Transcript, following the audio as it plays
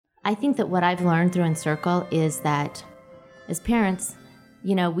I think that what I've learned through Encircle is that as parents,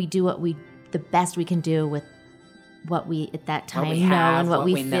 we do the best we can do with what we at that time know and what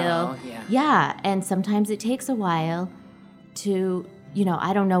we feel. Know, yeah. And sometimes it takes a while to,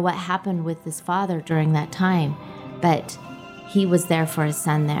 I don't know what happened with this father during that time, but he was there for his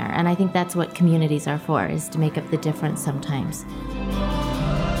son there. And I think that's what communities are for, is to make up the difference sometimes.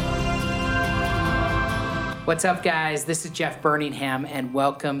 What's up, guys? This is Jeff Birmingham, and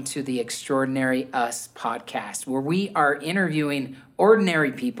welcome to the Extraordinary Us podcast, where we are interviewing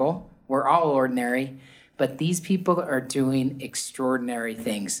ordinary people. We're all ordinary, but these people are doing extraordinary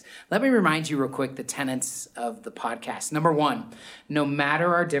things. Let me remind you real quick the tenets of the podcast. Number one, no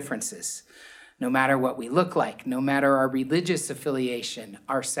matter our differences, no matter what we look like, no matter our religious affiliation,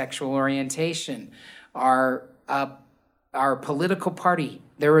 our sexual orientation, our political party,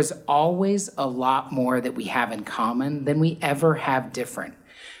 there is always a lot more that we have in common than we ever have different.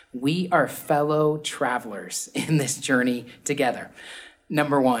 We are fellow travelers in this journey together.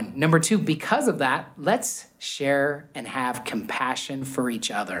 Number one. Number two, because of that, let's share and have compassion for each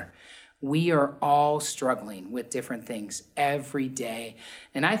other. We are all struggling with different things every day.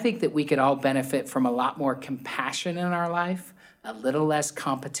 And I think that we could all benefit from a lot more compassion in our life, a little less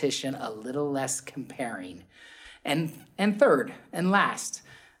competition, a little less comparing. And third and last,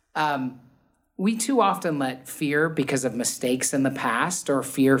 we too often let fear because of mistakes in the past or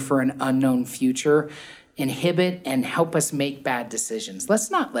fear for an unknown future inhibit and help us make bad decisions. Let's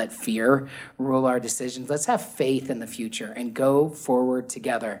not let fear rule our decisions. Let's have faith in the future and go forward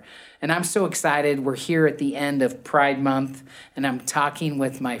together. And I'm so excited. We're here at the end of Pride Month, and I'm talking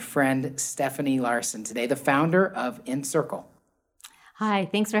with my friend Stephanie Larson today, the founder of Encircle. Hi,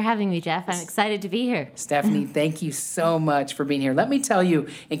 thanks for having me, Jeff. I'm excited to be here. Stephanie, thank you so much for being here. Let me tell you,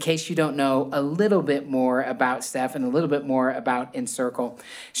 in case you don't know, a little bit more about Steph and a little bit more about Encircle.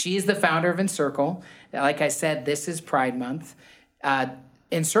 She is the founder of Encircle. Like I said, this is Pride Month.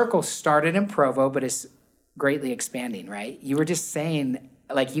 Encircle started in Provo, but is greatly expanding, right? You were just saying,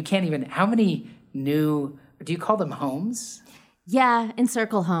 you can't even, how many new, do you call them homes? Yeah,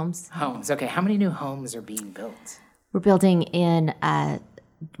 Encircle homes. Homes, okay. How many new homes are being built? We're building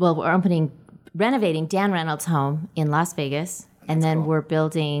renovating Dan Reynolds' home in Las Vegas. And then we're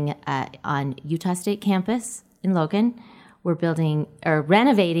building on Utah State campus in Logan. We're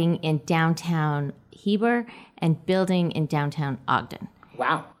renovating in downtown Heber and building in downtown Ogden.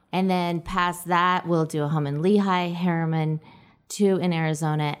 Wow. And then past that, we'll do a home in Lehigh, Harriman, 2 in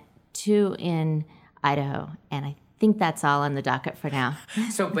Arizona, 2 in Idaho. And I think that's all on the docket for now.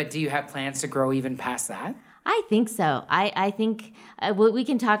 But do you have plans to grow even past that? I think so. I think we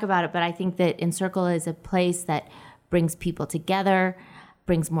can talk about it, but I think that Encircle is a place that brings people together,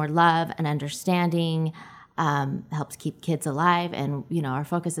 brings more love and understanding, helps keep kids alive, and our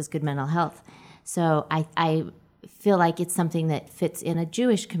focus is good mental health. So I feel like it's something that fits in a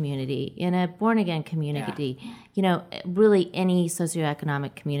Jewish community, in a born-again community. Yeah. Really any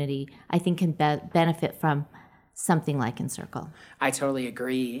socioeconomic community, I think, can benefit from something like Encircle. I totally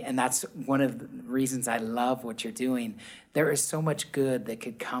agree. And that's one of the reasons I love what you're doing. There is so much good that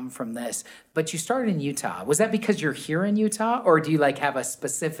could come from this. But you started in Utah. Was that because you're here in Utah, or do you have a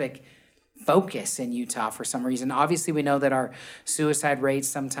specific focus in Utah for some reason? Obviously, we know that our suicide rates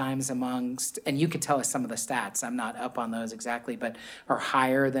sometimes and you could tell us some of the stats, I'm not up on those exactly, but are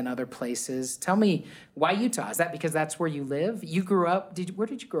higher than other places. Tell me, why Utah? Is that because that's where you live? You grew up, where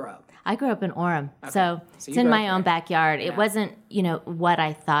did you grow up? I grew up in Orem, okay. So it's in my own backyard. Yeah. It wasn't, what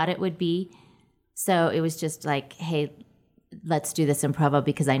I thought it would be. So it was just hey, let's do this in Provo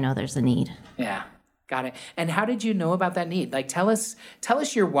because I know there's a need. Yeah. Got it. And how did you know about that need? Tell us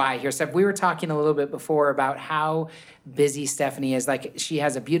your why here, Steph. We were talking a little bit before about how busy Stephanie is. She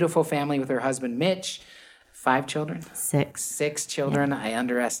has a beautiful family with her husband, Mitch. 5 children? 6. 6 children. Yeah. I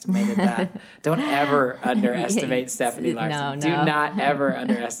underestimated that. Don't ever underestimate Stephanie Larson. No. Do not ever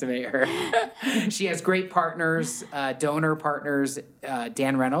underestimate her. She has great partners, donor partners.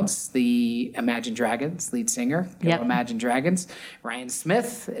 Dan Reynolds, the Imagine Dragons lead singer. Yep. Imagine Dragons. Ryan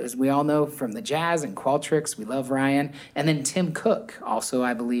Smith, as we all know from the Jazz and Qualtrics. We love Ryan. And then Tim Cook, also,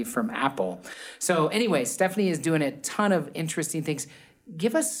 I believe, from Apple. So anyway, Stephanie is doing a ton of interesting things.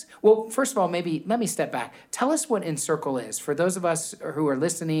 First of all, maybe let me step back. Tell us what Encircle is. For those of us who are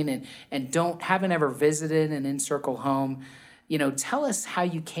listening and haven't ever visited an Encircle home, tell us how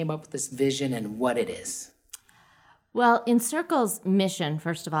you came up with this vision and what it is. Well, Encircle's mission,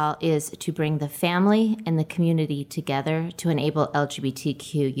 first of all, is to bring the family and the community together to enable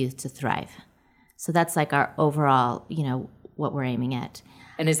LGBTQ youth to thrive. So that's our overall, what we're aiming at.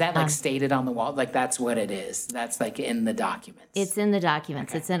 And is that like stated on the wall? Like that's what it is? That's like in the documents? It's in the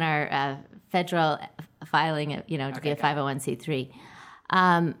documents. Okay. It's in our federal filing, to be a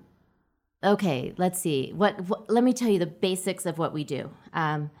 501c3. Okay, let's see. Let me tell you the basics of what we do.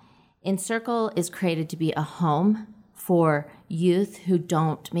 Encircle is created to be a home for youth who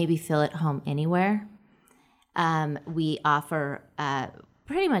don't maybe feel at home anywhere. We offer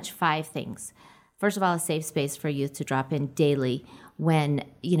pretty much 5 things. First of all, a safe space for youth to drop in daily when,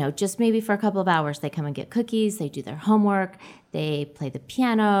 just maybe for a couple of hours, they come and get cookies, they do their homework, they play the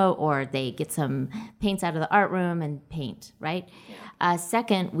piano, or they get some paints out of the art room and paint, right? Yeah.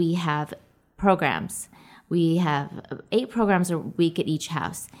 Second, we have programs. We have 8 programs a week at each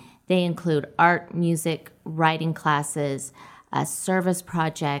house. They include art, music, writing classes, service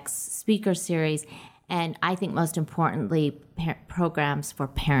projects, speaker series, and I think most importantly, programs for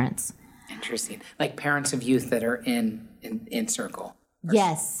parents. Interesting. Like parents of youth that are in Circle.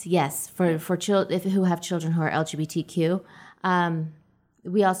 Yes. For children who have children who are LGBTQ.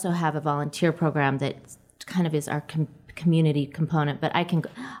 We also have a volunteer program that kind of is our community component, but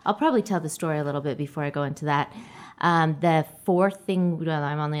I'll probably tell the story a little bit before I go into that. The fourth thing, well,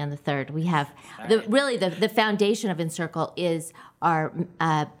 I'm only on the third. We have the foundation of Encircle is our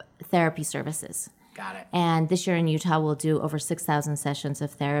therapy services. Got it. And this year in Utah, we'll do over 6,000 sessions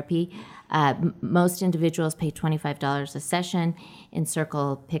of therapy. Most individuals pay $25 a session.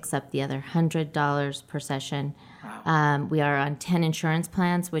 Encircle picks up the other $100 per session. Wow. We are on 10 insurance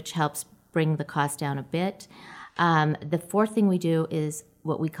plans, which helps bring the cost down a bit. The fourth thing we do is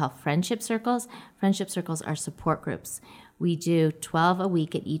what we call friendship circles. Friendship circles are support groups. We do 12 a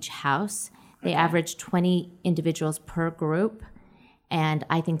week at each house. They average 20 individuals per group. And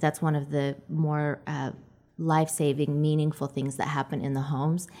I think that's one of the more life-saving, meaningful things that happen in the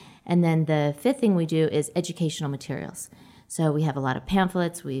homes. And then the fifth thing we do is educational materials. So we have a lot of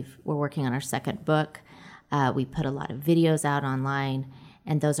pamphlets. We're working on our second book. We put a lot of videos out online.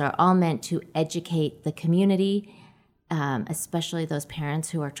 And those are all meant to educate the community, especially those parents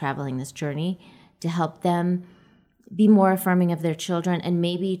who are traveling this journey, to help them be more affirming of their children and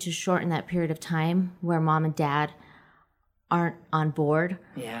maybe to shorten that period of time where mom and dad aren't on board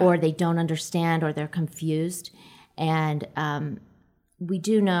or they don't understand or they're confused. And we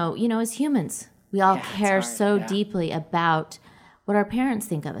do know, as humans, we all care so deeply about what our parents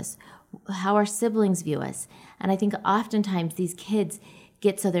think of us, how our siblings view us. And I think oftentimes these kids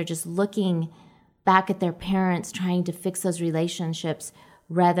get so they're just looking back at their parents, trying to fix those relationships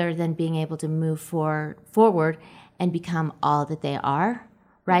rather than being able to move forward and become all that they are,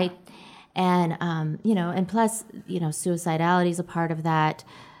 right? And, and plus, suicidality is a part of that.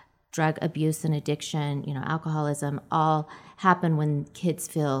 Drug abuse and addiction, alcoholism, all happen when kids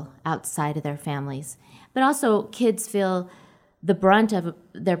feel outside of their families. But also kids feel the brunt of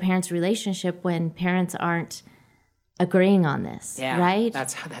their parents' relationship when parents aren't agreeing on this, right?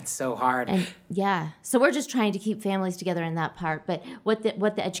 That's so hard. And so we're just trying to keep families together in that part. But what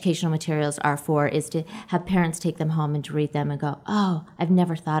the educational materials are for is to have parents take them home and to read them and go, oh, I've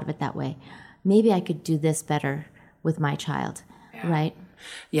never thought of it that way. Maybe I could do this better with my child, right?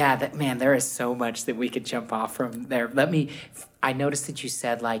 Yeah, there is so much that we could jump off from there. I noticed that you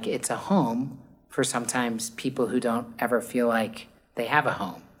said like it's a home for sometimes people who don't ever feel like they have a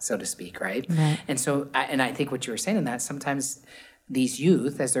home, so to speak, right? And so, I think what you were saying in that, sometimes these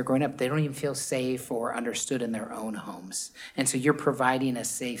youth, as they're growing up, they don't even feel safe or understood in their own homes. And so you're providing a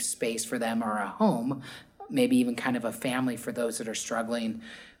safe space for them or a home, maybe even kind of a family for those that are struggling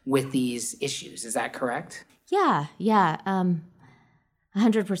with these issues. Is that correct? Yeah.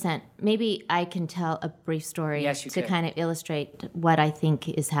 100%. Maybe I can tell a brief story to kind of illustrate what I think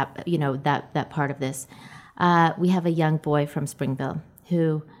is that part of this. We have a young boy from Springville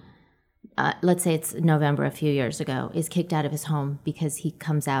who, let's say it's November a few years ago, is kicked out of his home because he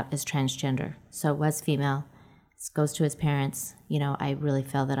comes out as transgender. So was female, goes to his parents, I really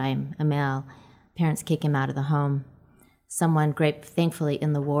feel that I'm a male. Parents kick him out of the home. Someone great, thankfully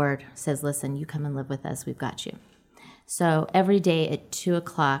in the ward, says, listen, you come and live with us, we've got you. So every day at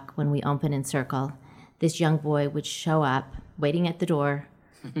 2:00 when we open Encircle, this young boy would show up, waiting at the door,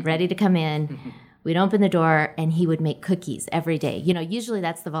 ready to come in. We'd open the door, and he would make cookies every day. Usually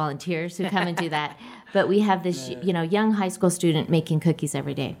that's the volunteers who come and do that. But we have this, young high school student making cookies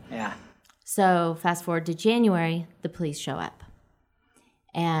every day. Yeah. So fast forward to January, the police show up.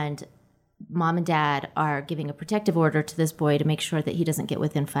 And mom and dad are giving a protective order to this boy to make sure that he doesn't get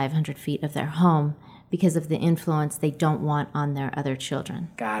within 500 feet of their home because of the influence they don't want on their other children.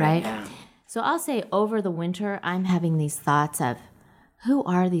 Got it, yeah. So I'll say over the winter, I'm having these thoughts of, who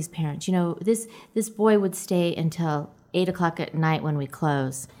are these parents? This boy would stay until 8:00 at night when we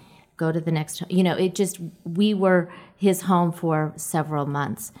close, go to the next, we were his home for several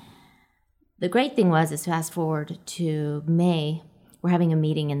months. The great thing is fast forward to May, we're having a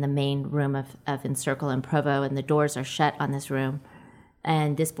meeting in the main room of Encircle in Provo, and the doors are shut on this room.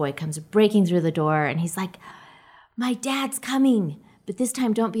 And this boy comes breaking through the door, and he's like, my dad's coming, but this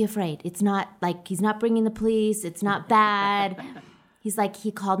time don't be afraid. It's not like he's not bringing the police. It's not bad. He's like,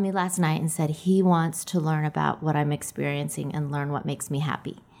 he called me last night and said he wants to learn about what I'm experiencing and learn what makes me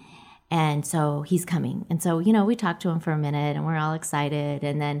happy. And so he's coming. And so, we talked to him for a minute, and we're all excited.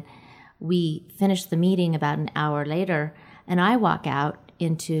 And then we finished the meeting about an hour later, and I walk out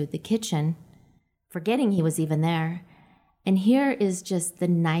into the kitchen, forgetting he was even there. And here is just the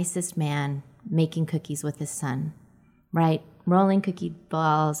nicest man making cookies with his son, right? Rolling cookie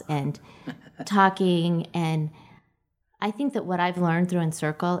balls and talking. And I think that what I've learned through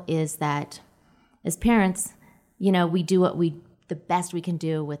Encircle is that as parents, we do the best we can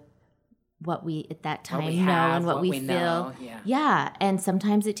do with what we at that time know and what we feel. Yeah. And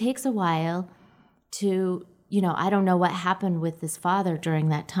sometimes it takes a while to, I don't know what happened with this father during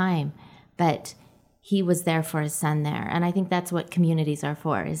that time, but he was there for his son there. And I think that's what communities are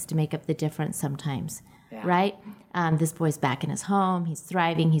for, is to make up the difference sometimes, right? This boy's back in his home. He's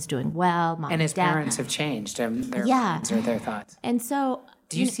thriving. He's doing well. Mom and his dad. Parents have changed their minds or their thoughts. And so...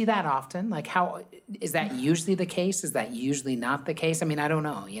 Do you see that often? Like, how is that usually the case? Is that usually not the case? I mean, I don't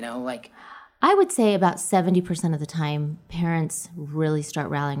know, I would say about 70% of the time, parents really start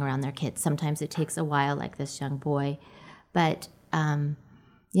rallying around their kids. Sometimes it takes a while, like this young boy. But,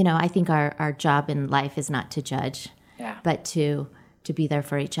 I think our job in life is not to judge, but to be there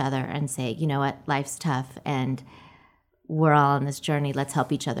for each other and say, you know what, life's tough and we're all on this journey. Let's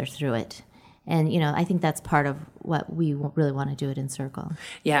help each other through it. And, I think that's part of what we really want to do at Encircle.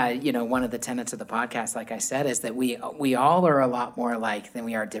 Yeah, one of the tenets of the podcast, like I said, is that we all are a lot more alike than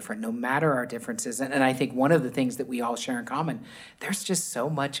we are different, no matter our differences. And I think one of the things that we all share in common, there's just so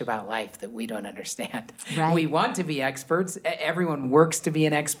much about life that we don't understand. Right. We want to be experts. Everyone works to be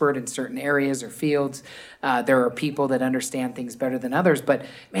an expert in certain areas or fields. There are people that understand things better than others. But,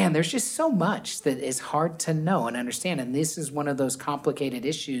 man, there's just so much that is hard to know and understand. And this is one of those complicated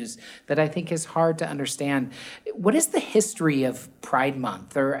issues that I think is hard to understand. What is the history of Pride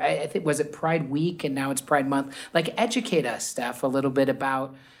Month? Or I think, was it Pride Week and now it's Pride Month? Like, educate us, Steph, a little bit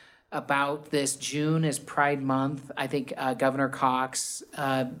about this. June is Pride Month. I think Governor Cox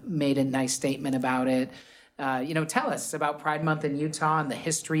made a nice statement about it. Tell us about Pride Month in Utah and the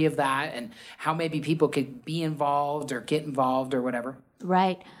history of that and how maybe people could be involved or get involved or whatever.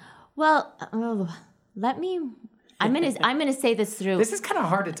 Right. Well, I'm gonna say this through. This is kind of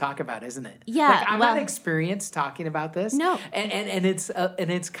hard to talk about, isn't it? Yeah, I'm not experienced talking about this. No, and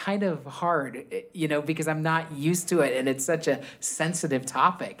it's kind of hard, because I'm not used to it, and it's such a sensitive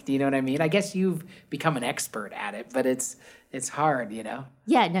topic. Do you know what I mean? I guess you've become an expert at it, but it's hard,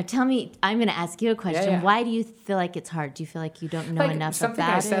 Yeah. Now tell me. I'm going to ask you a question. Yeah. Why do you feel like it's hard? Do you feel like you don't know enough about it? Something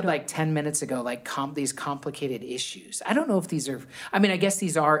I said like 10 minutes ago, like these complicated issues. I don't know if these are. I mean, I guess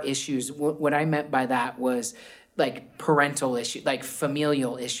these are issues. What I meant by that was like parental issues, like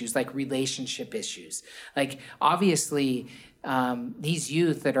familial issues, like relationship issues. Like, obviously, these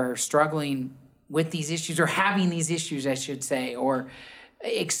youth that are struggling with these issues or having these issues, I should say, or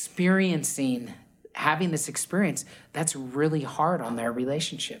having this experience, that's really hard on their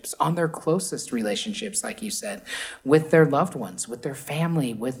relationships, on their closest relationships, like you said, with their loved ones, with their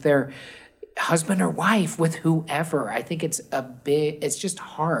family, with their husband or wife, with whoever. I think it's just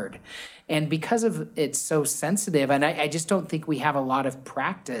hard. And because of it's so sensitive, and I just don't think we have a lot of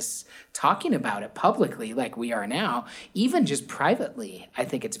practice talking about it publicly like we are now, even just privately, I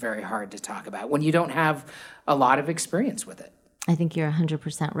think it's very hard to talk about when you don't have a lot of experience with it. I think you're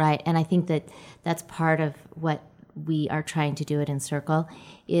 100% right. And I think that that's part of what we are trying to do at Encircle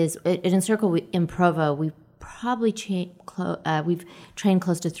is at Encircle in Provo, we've trained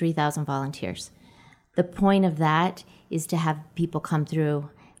close to 3,000 volunteers. The point of that is to have people come through,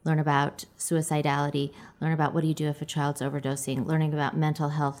 learn about suicidality, learn about what do you do if a child's overdosing, learning about mental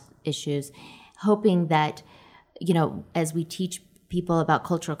health issues, hoping that, as we teach people about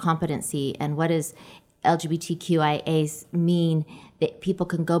cultural competency and what is LGBTQIAs mean, that people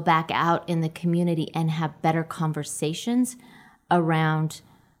can go back out in the community and have better conversations around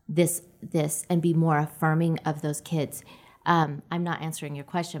this and be more affirming of those kids. I'm not answering your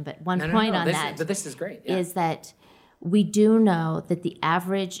question, but one point on that. But this is great. Yeah. Is that we do know that the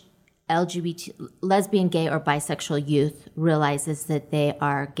average lesbian, gay, or bisexual youth realizes that they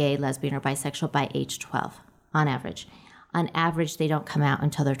are gay, lesbian, or bisexual by age 12, on average. On average, they don't come out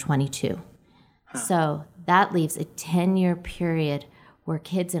until they're 22. Huh. So that leaves a 10-year period where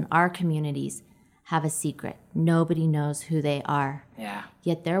kids in our communities have a secret. Nobody knows who they are. Yeah.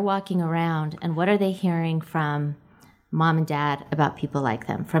 Yet they're walking around, and what are they hearing from mom and dad about people like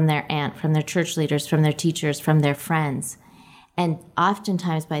them, from their aunt, from their church leaders, from their teachers, from their friends? And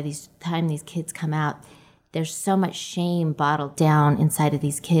oftentimes by the time these kids come out, there's so much shame bottled down inside of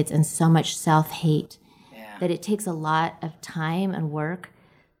these kids and so much self-hate that it takes a lot of time and work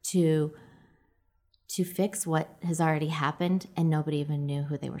to fix what has already happened, and nobody even knew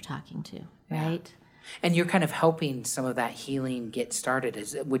who they were talking to, right? And you're kind of helping some of that healing get started.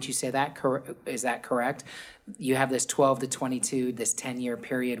 Would you say that is that correct? You have this 12 to 22, this 10-year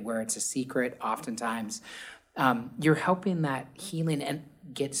period where it's a secret oftentimes. You're helping that healing and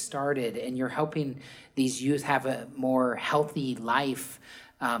get started, and you're helping these youth have a more healthy life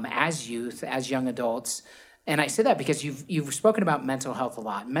as youth, as young adults. And I say that because you've spoken about mental health a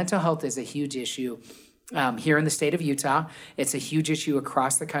lot. Mental health is a huge issue here in the state of Utah. It's a huge issue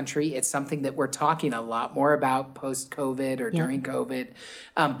across the country. It's something that we're talking a lot more about post-COVID or during COVID.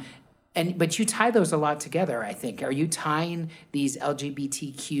 But you tie those a lot together, I think. Are you tying these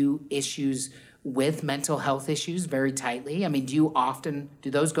LGBTQ issues with mental health issues very tightly? I mean, do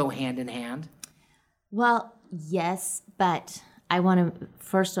those go hand in hand? Well, yes, but I want to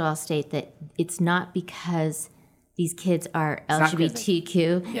first of all state that it's not because these kids are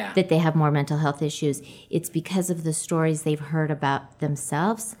LGBTQ that they have more mental health issues. It's because of the stories they've heard about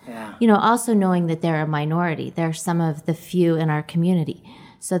themselves. Yeah. Also knowing that they're a minority. They're some of the few in our community.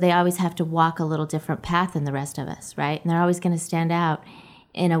 So they always have to walk a little different path than the rest of us, right? And they're always going to stand out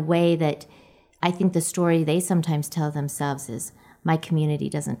in a way that I think the story they sometimes tell themselves is, my community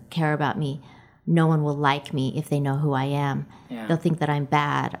doesn't care about me. No one will like me if they know who I am. Yeah. They'll think that I'm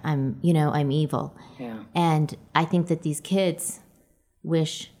bad. I'm evil. Yeah. And I think that these kids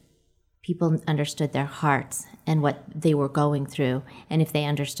wish people understood their hearts and what they were going through. And if they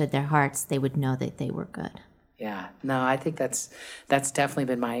understood their hearts, they would know that they were good. Yeah, no, I think that's definitely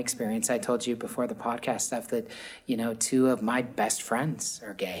been my experience. I told you before the podcast stuff that, two of my best friends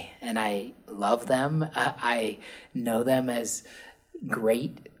are gay, and I love them. I know them as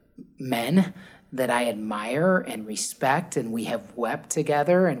great men that I admire and respect, and we have wept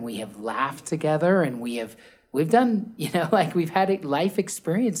together, and we have laughed together, and we've done, we've had life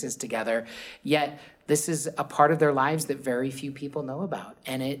experiences together, yet this is a part of their lives that very few people know about.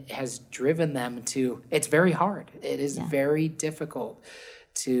 And it has driven them it's very hard. It is very difficult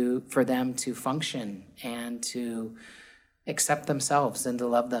for them to function and to accept themselves and to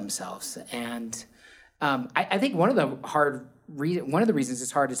love themselves. And I think one of the reasons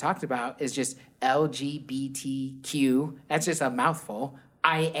it's hard to talk about is just LGBTQ. That's just a mouthful.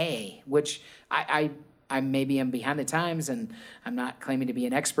 IA, which I maybe am behind the times, and I'm not claiming to be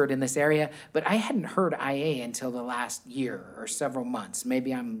an expert in this area, but I hadn't heard IA until the last year or several months.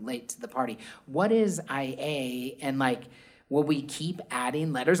 Maybe I'm late to the party. What is IA, and will we keep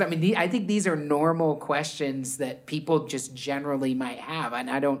adding letters? I mean, I think these are normal questions that people just generally might have, and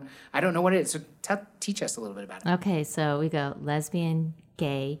I don't know what it is. So teach us a little bit about it. Okay, so we go lesbian,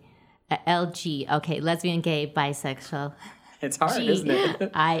 gay, LG. Okay, lesbian, gay, bisexual. It's hard, isn't it?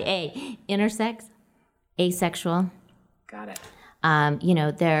 IA, intersex, asexual. Got it.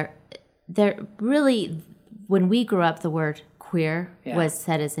 They're really, when we grew up, the word queer was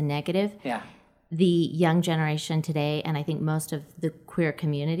said as a negative. Yeah. The young generation today, and I think most of the queer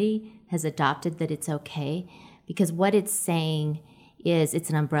community, has adopted that it's okay, because what it's saying is it's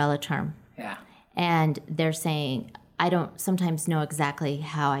an umbrella term. Yeah. And they're saying, I don't sometimes know exactly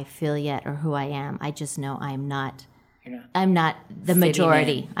how I feel yet or who I am. I just know I'm not the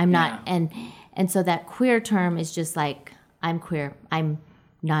majority. I'm not. And so that queer term is just like, I'm queer. I'm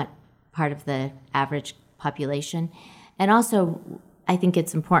not part of the average population. And also, I think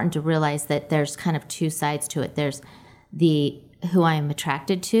it's important to realize that there's kind of two sides to it. There's who I am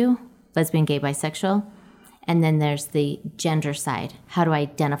attracted to, lesbian, gay, bisexual. And then there's the gender side. How do I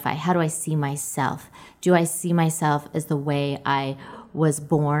identify? How do I see myself? Do I see myself as the way I was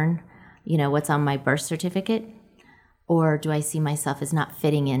born, what's on my birth certificate? Or do I see myself as not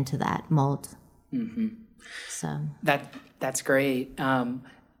fitting into that mold? Mm-hmm. So that's great.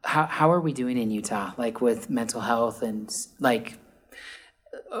 How are we doing in Utah, with mental health and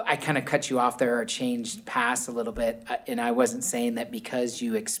I kind of cut you off there or changed paths a little bit, and I wasn't saying that because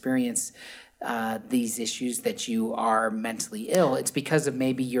you experience these issues that you are mentally ill. It's because of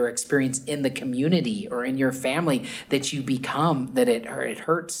maybe your experience in the community or in your family that you become that it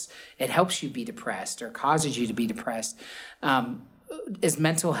hurts. It helps you be depressed or causes you to be depressed. Is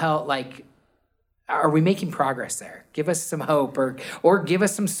mental health are we making progress there? Give us some hope, or give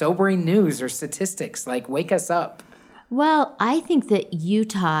us some sobering news or statistics, like wake us up. Well, I think that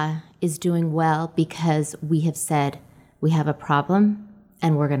Utah is doing well because we have said we have a problem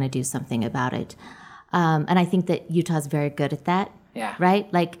and we're going to do something about it. And I think that Utah's very good at that. Yeah.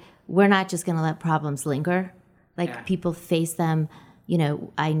 Right? Like, we're not just going to let problems linger. Like, people face them. You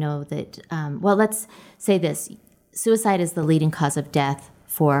know, I know that, well, let's say this. Suicide is the leading cause of death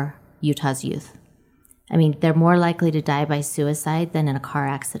for Utah's youth. I mean, they're more likely to die by suicide than in a car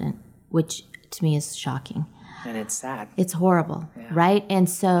accident, which to me is shocking. And it's sad. It's horrible, right? And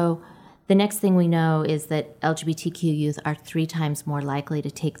so the next thing we know is that LGBTQ youth are 3 times more likely to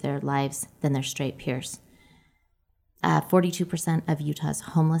take their lives than their straight peers. 42% of Utah's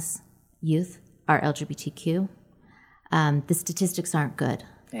homeless youth are LGBTQ. The statistics aren't good.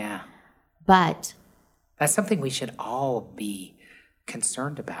 Yeah. But that's something we should all be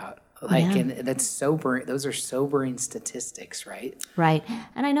concerned about. Like, and that's sobering. Those are sobering statistics, right? Right.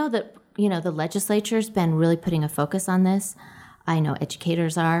 And I know that, you know, the legislature's been really putting a focus on this. I know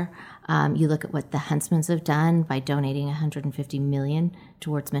educators are. You look at what the Huntsmans have done by donating $150 million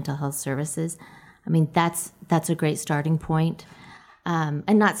towards mental health services. I mean, that's a great starting point.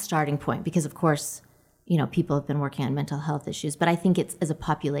 And not starting point, because of course, you know, people have been working on mental health issues, but I think it's, as a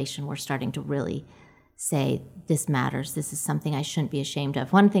population, we're starting to really say, this matters. This is something I shouldn't be ashamed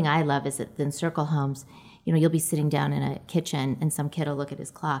of. One thing I love is that in Circle Homes, you know, you'll be sitting down in a kitchen and some kid will look at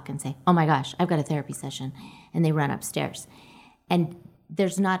his clock and say, oh my gosh, I've got a therapy session. And they run upstairs. And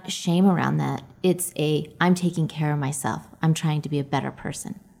there's not shame around that. It's I'm taking care of myself. I'm trying to be a better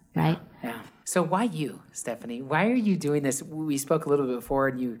person, right? Yeah. So why you, Stephanie? Why are you doing this? We spoke a little bit before,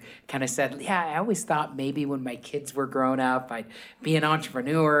 and you kind of said, yeah, I always thought maybe when my kids were grown up, I'd be an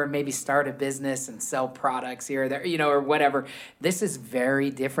entrepreneur, maybe start a business and sell products here or there, you know, or whatever. This is very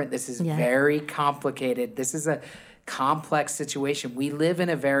different. This is very complicated. This is a complex situation. We live in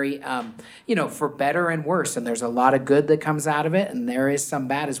a very, you know, for better and worse, and there's a lot of good that comes out of it, and there is some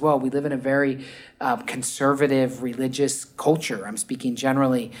bad as well. We live in a very conservative religious culture. I'm speaking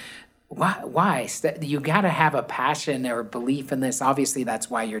generally. Why? You got to have a passion or belief in this. Obviously, that's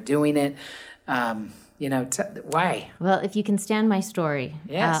why you're doing it. You know, why? Well, if you can stand my story,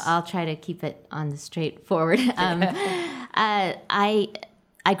 yes. I'll try to keep it on the straightforward. I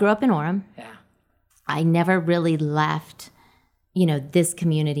grew up in Orem. Yeah. I never really left, you know, this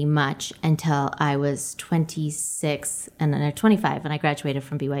community much until I was 26 and then 25, and I graduated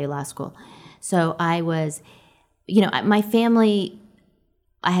from BYU Law School. So I was, you know, my family.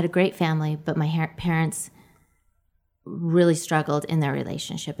 I had a great family, but my parents really struggled in their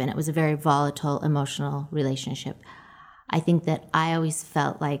relationship, and it was a very volatile, emotional relationship. I think that I always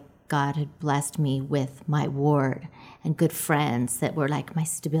felt like God had blessed me with my ward and good friends that were like my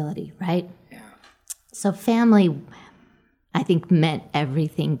stability, right? Yeah. So family, I think, meant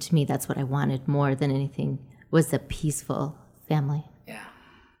everything to me. That's what I wanted more than anything, was a peaceful family. Yeah.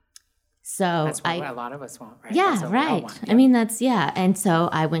 So that's what a lot of us want, right? Yeah, right. Yeah. I mean, and so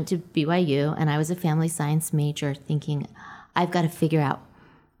I went to BYU, and I was a family science major thinking, I've got to figure out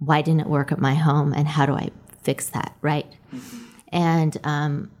why didn't it work at my home and how do I fix that, right? Mm-hmm.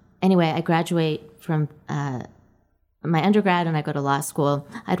 And anyway, I graduate from my undergrad and I go to law school.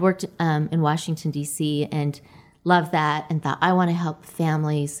 I'd worked in Washington, D.C. and loved that and thought, I want to help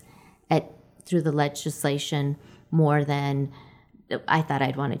families through the legislation more than I thought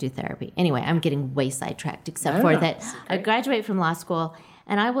I'd want to do therapy. Anyway, I'm getting way sidetracked, except for that I graduate from law school,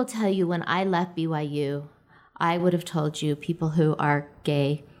 and I will tell you, when I left BYU, I would have told you people who are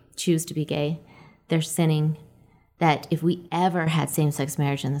gay, choose to be gay, they're sinning, that if we ever had same-sex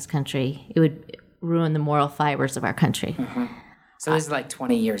marriage in this country, it would ruin the moral fibers of our country. Mm-hmm. So this is like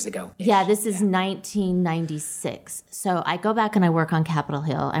 20 years ago. Yeah, this is 1996. So I go back and I work on Capitol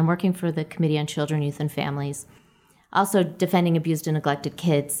Hill. I'm working for the Committee on Children, Youth, and Families, also defending abused and neglected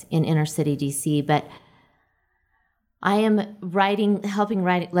kids in inner city DC. But I am helping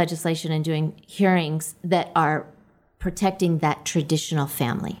write legislation and doing hearings that are protecting that traditional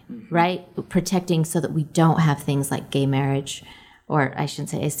family, mm-hmm. right? Protecting so that we don't have things like gay marriage, or I shouldn't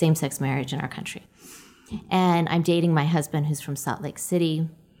say a same-sex marriage in our country. And I'm dating my husband, who's from Salt Lake City.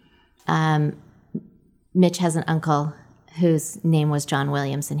 Mitch has an uncle whose name was John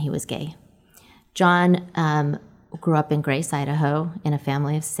Williams, and he was gay. John grew up in Grace, Idaho, in a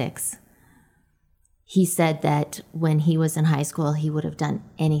family of 6. He said that when he was in high school, he would have done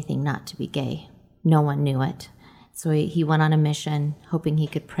anything not to be gay. No one knew it. So he went on a mission, hoping he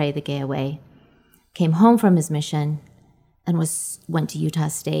could pray the gay away. Came home from his mission and went to Utah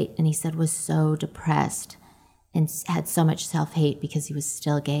State, and he said was so depressed and had so much self-hate because he was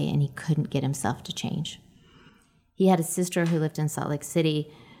still gay and he couldn't get himself to change. He had a sister who lived in Salt Lake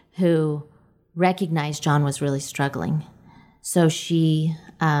City who recognized John was really struggling. So she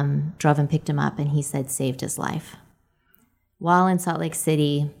drove and picked him up, and he said saved his life. While in Salt Lake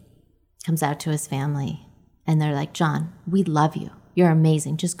City, comes out to his family, and they're like, John, we love you. You're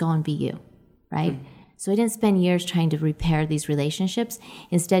amazing. Just go and be you, right? Mm-hmm. So he didn't spend years trying to repair these relationships.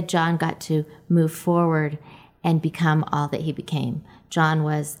 Instead, John got to move forward and become all that he became. John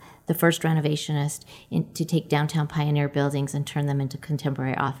was the first renovationist to take downtown pioneer buildings and turn them into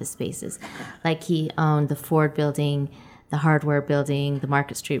contemporary office spaces. Like he owned the Ford building, the Hardware building, the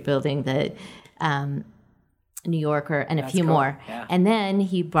Market Street building, the New Yorker, and a few more. Yeah. And then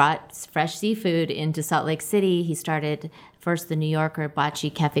he brought fresh seafood into Salt Lake City. He started first the New Yorker,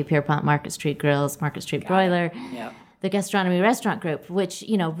 Bocce, Cafe Pierpont, Market Street Grills, Market Street Broiler, the Gastronomy Restaurant Group, which,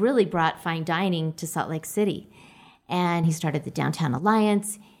 really brought fine dining to Salt Lake City. And he started the Downtown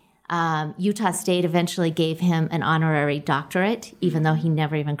Alliance. Utah State eventually gave him an honorary doctorate, even though he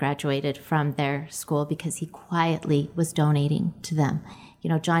never even graduated from their school, because he quietly was donating to them.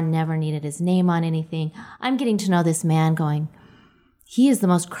 John never needed his name on anything. I'm getting to know this man going, he is the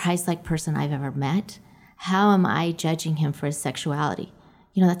most Christ-like person I've ever met. How am I judging him for his sexuality?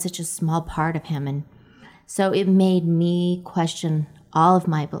 That's such a small part of him. And so it made me question all of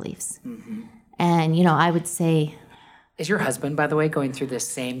my beliefs. Mm-hmm. And, I would say... Is your husband, by the way, going through this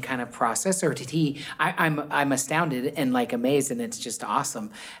same kind of process, or did he? I'm astounded and amazed, and it's just awesome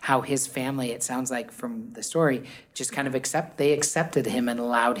how his family, it sounds like from the story, just kind of accepted him and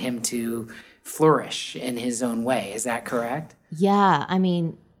allowed him to flourish in his own way. Is that correct? Yeah,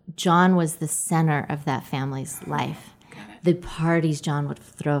 John was the center of that family's life. The parties John would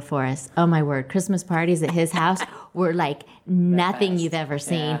throw for us, oh my word, Christmas parties at his house were like nothing you've ever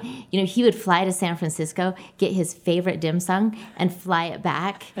seen. Yeah. He would fly to San Francisco, get his favorite dim sum, and fly it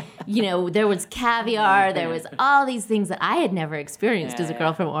back. There was caviar, there was all these things that I had never experienced as a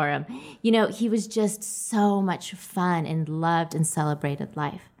girl from Orem. He was just so much fun and loved and celebrated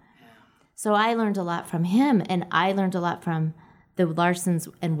life. Yeah. So I learned a lot from him, and I learned a lot from the Larsons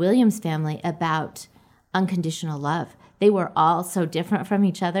and Williams family about unconditional love. They were all so different from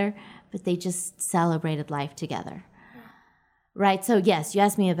each other, but they just celebrated life together. Right. So, yes, you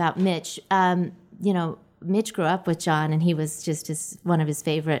asked me about Mitch. Mitch grew up with John, and he was just one of his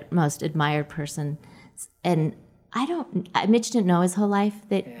favorite, most admired person. And Mitch didn't know his whole life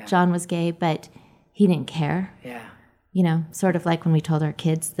that John was gay, but he didn't care. Yeah. Sort of like when we told our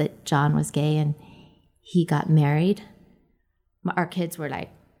kids that John was gay and he got married, our kids were like,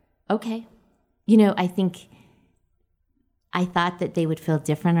 okay. I thought that they would feel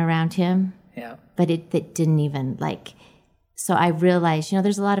different around him. Yeah. But that didn't even so I realized,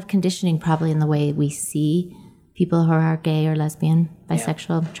 there's a lot of conditioning probably in the way we see people who are gay or lesbian,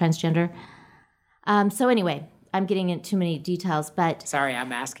 bisexual, transgender. So anyway, I'm getting into too many details, but... Sorry,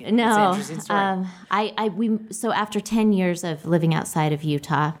 I'm asking. No. It's an interesting story. So after 10 years of living outside of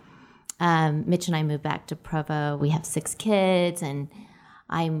Utah, Mitch and I moved back to Provo. We have 6 kids, and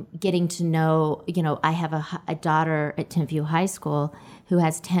I'm getting to know, I have a daughter at Tentview High School who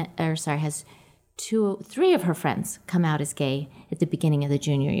has 3 of her friends come out as gay at the beginning of the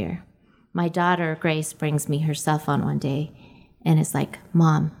junior year. My daughter, Grace, brings me her cell phone one day and is like,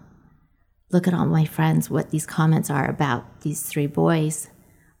 Mom, look at all my friends, what these comments are about these 3 boys.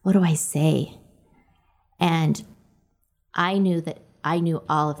 What do I say? And I knew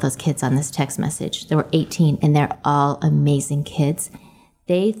all of those kids on this text message. There were 18, and they're all amazing kids.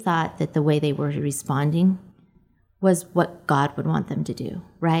 They thought that the way they were responding was what God would want them to do,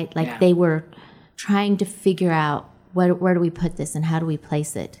 right? They were trying to figure out where do we put this and how do we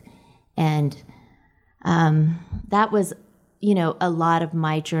place it. And that was, a lot of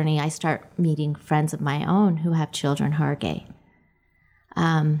my journey. I start meeting friends of my own who have children who are gay.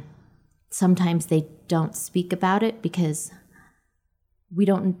 Sometimes they don't speak about it because we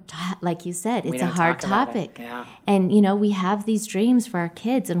don't, like you said, it's a hard topic. Yeah. And, we have these dreams for our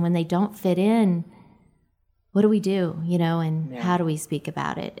kids, and when they don't fit in, what do we do, and how do we speak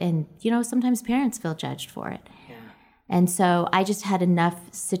about it? And, sometimes parents feel judged for it. Yeah. And so I just had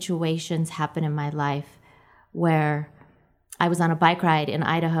enough situations happen in my life where I was on a bike ride in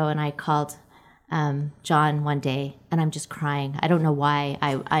Idaho, and I called John one day, and I'm just crying. I don't know why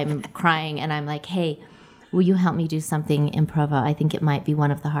I'm crying, and I'm like, hey, will you help me do something in Provo? I think it might be one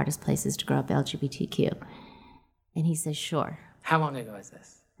of the hardest places to grow up LGBTQ. And he says, sure. How long ago is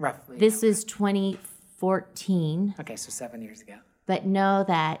this, roughly? This is 2014. Okay, so 7 years ago. But know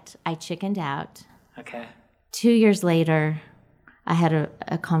that I chickened out. Okay. 2 years later, I had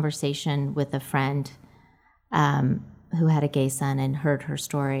a conversation with a friend who had a gay son and heard her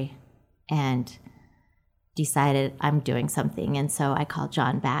story and decided I'm doing something. And so I called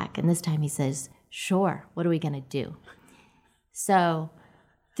John back, and this time he says, sure, what are we going to do? So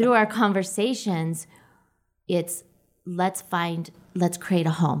through our conversations, it's let's create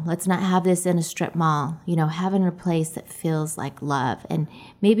a home. Let's not have this in a strip mall, have it in a place that feels like love and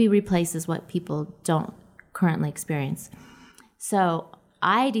maybe replaces what people don't currently experience. So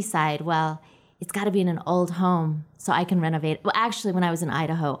I decide, well, it's got to be in an old home so I can renovate. Well, actually, when I was in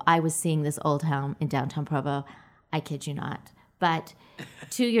Idaho, I was seeing this old home in downtown Provo. I kid you not. But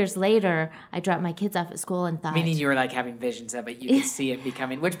 2 years later, I dropped my kids off at school and thought... Meaning you were like having visions of it. You could see it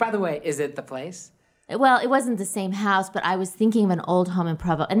becoming... Which, by the way, is it the place? Well, it wasn't the same house, but I was thinking of an old home in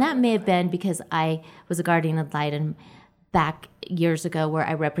Provo. And that may have been because I was a guardian ad litem back years ago where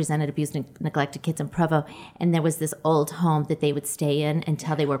I represented abused and neglected kids in Provo. And there was this old home that they would stay in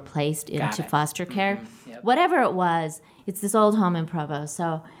until they were placed into foster care. Mm-hmm. Yep. Whatever it was, it's this old home in Provo.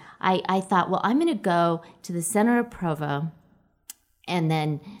 So I thought, well, I'm going to go to the center of Provo and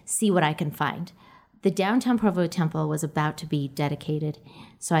then see what I can find. The downtown Provo Temple was about to be dedicated,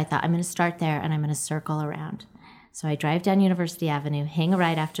 so I thought I'm going to start there and I'm going to circle around. So I drive down University Avenue, hang a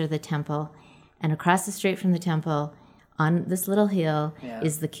right after the temple, and across the street from the temple, on this little hill,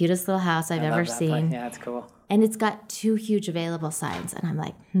 is the cutest little house I've ever seen. Yeah, it's cool. And it's got 2 huge available signs, and I'm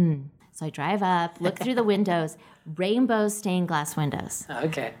like, So I drive up, look through the windows, rainbow stained glass windows.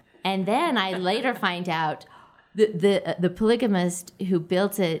 Okay. And then I later find out the polygamist who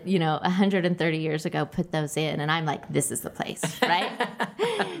built it, 130 years ago put those in, and I'm like, this is the place, right?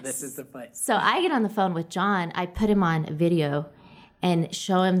 This is the place. So I get on the phone with John. I put him on video and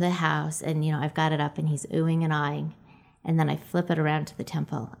show him the house, and I've got it up, and he's oohing and eyeing, and then I flip it around to the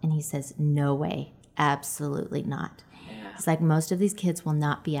temple, and he says, no way, absolutely not. Yeah. It's like most of these kids will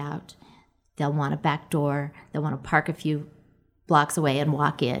not be out. They'll want a back door. They'll want to park a few blocks away and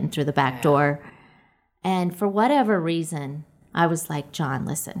walk in through the back door. And for whatever reason, I was like, John,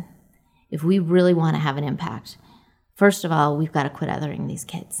 listen, if we really want to have an impact, first of all, we've got to quit othering these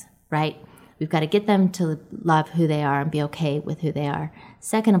kids, right? We've got to get them to love who they are and be okay with who they are.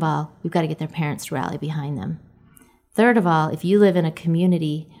 Second of all, we've got to get their parents to rally behind them. Third of all, if you live in a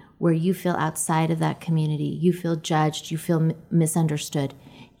community where you feel outside of that community, you feel judged, you feel misunderstood,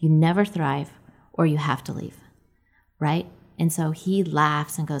 you never thrive or you have to leave, right? And so he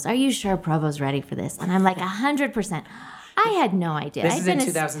laughs and goes, are you sure Provo's ready for this? And I'm like, 100%. I had no idea. This is in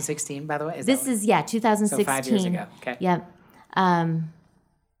 2016, by the way? 2016. So 5 years ago. Okay. Yeah.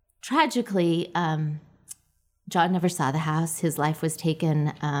 Tragically, John never saw the house. His life was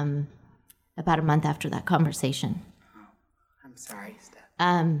taken about a month after that conversation. Oh, I'm sorry,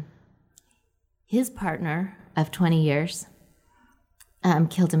 Steph. His partner of 20 years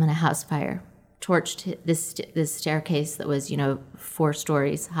killed him in a house fire. Torched this staircase that was 4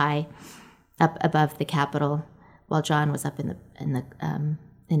 stories high up above the Capitol while John was up in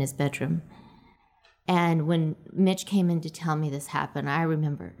his bedroom. And when Mitch came in to tell me this happened, I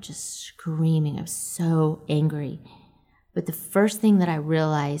remember just screaming. I was so angry. But the first thing that I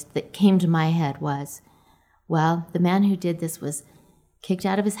realized that came to my head was, well, the man who did this was kicked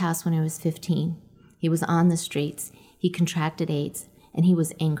out of his house when he was 15. He was on the streets. He contracted AIDS, and he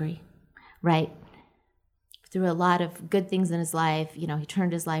was angry. Right? Through a lot of good things in his life, he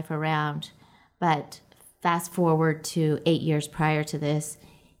turned his life around. But fast forward to 8 years prior to this,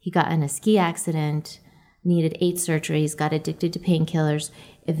 he got in a ski accident, needed 8 surgeries, got addicted to painkillers.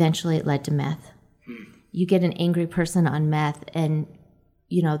 Eventually, it led to meth. You get an angry person on meth, and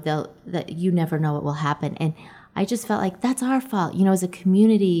you never know what will happen. And I just felt like that's our fault. As a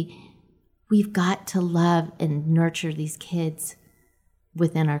community, we've got to love and nurture these kids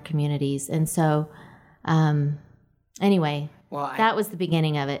within our communities. And so, anyway, that was the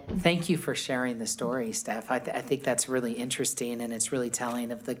beginning of it. Thank you for sharing the story, Steph. I think that's really interesting, and it's really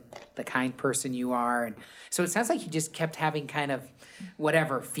telling of the kind person you are. And so it sounds like you just kept having kind of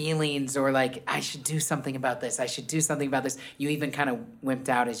whatever feelings, or like, I should do something about this. I should do something about this. You even kind of wimped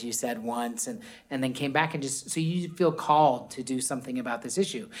out, as you said, once, and then came back and so you feel called to do something about this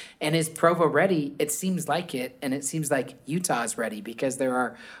issue. And is Provo ready? It seems like it, and it seems like Utah is ready because there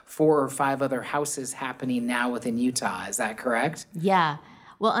are 4 or 5 other houses happening now within Utah. Is that correct? Yeah.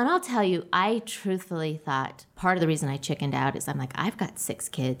 Well, and I'll tell you, I truthfully thought part of the reason I chickened out is I'm like, I've got 6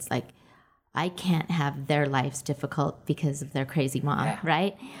 kids. Like, I can't have their lives difficult because of their crazy mom,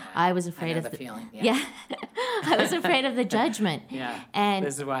 right? I was afraid of the feeling. Yeah. I was afraid of the judgment. Yeah. And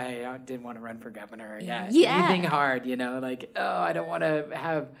this is why I didn't want to run for governor. Yeah. Yeah. Anything hard, I don't want to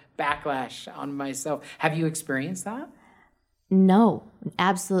have backlash on myself. Have you experienced that? No,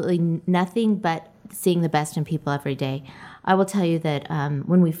 absolutely nothing but seeing the best in people every day. I will tell you that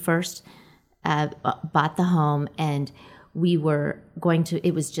when we first bought the home and we were going to,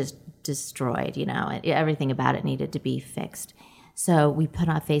 it was just destroyed, everything about it needed to be fixed. So we put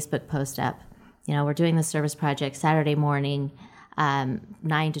a Facebook post up, we're doing the service project Saturday morning, 9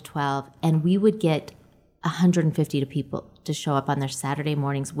 to 12, and we would get 150 people to show up on their Saturday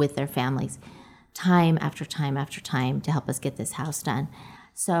mornings with their families, time after time after time, to help us get this house done.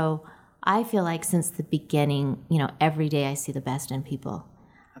 So I feel like since the beginning, every day I see the best in people.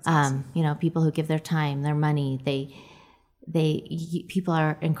 That's awesome. People who give their time, their money, people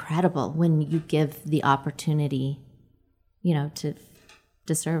are incredible when you give the opportunity, to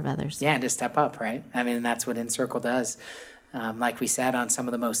serve others. Yeah, and to step up, right? I mean, that's what Encircle does. Like we said, on some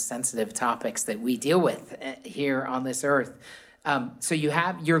of the most sensitive topics that we deal with here on this earth. So you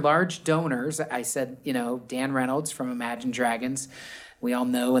have your large donors. I said, Dan Reynolds from Imagine Dragons. We all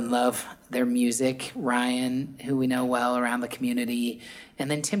know and love their music. Ryan, who we know well around the community. And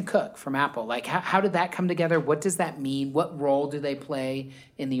then Tim Cook from Apple. Like, how did that come together? What does that mean? What role do they play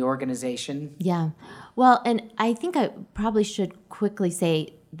in the organization? Yeah. Well, and I think I probably should quickly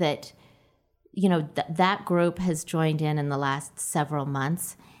say that, that group has joined in the last several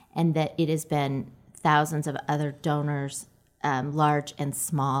months, and that it has been thousands of other donors, large and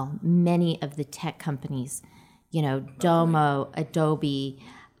small, many of the tech companies, Domo, Adobe,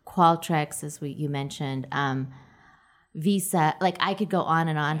 Qualtrics, as you mentioned, Visa. Like, I could go on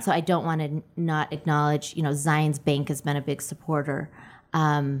and on. So I don't want to not acknowledge, Zions Bank has been a big supporter.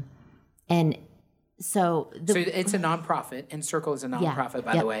 And so it's a nonprofit. Encircle is a nonprofit,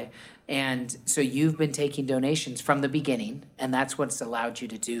 by the way. And so you've been taking donations from the beginning, and that's what's allowed you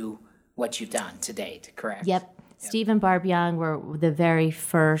to do what you've done to date, correct? Yep. Steve and Barb Young were the very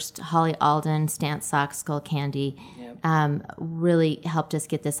first. Holly Alden, Stant Sock, Skull Candy, really helped us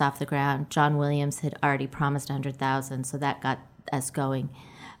get this off the ground. John Williams had already promised 100,000, so that got us going.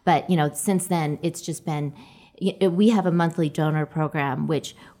 But since then, it's just been. We have a monthly donor program,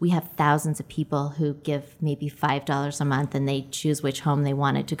 which we have thousands of people who give maybe $5 a month, and they choose which home they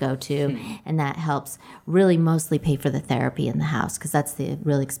want it to go to, and that helps really mostly pay for the therapy in the house, because that's the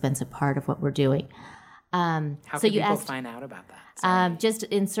really expensive part of what we're doing. How can people find out about that? Just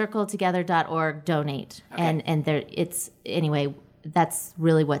encircletogether.org, donate. Okay. And there, anyway, that's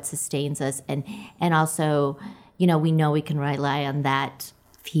really what sustains us. And also, we know we can rely on that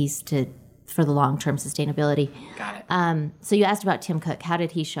piece for the long-term sustainability. Got it. So you asked about Tim Cook. How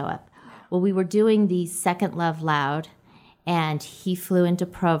did he show up? Well, we were doing the Second Love Loud, and he flew into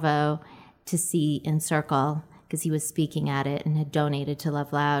Provo to see Encircle because he was speaking at it and had donated to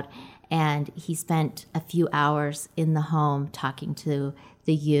Love Loud. And he spent a few hours in the home talking to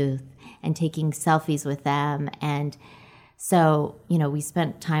the youth and taking selfies with them. And so, we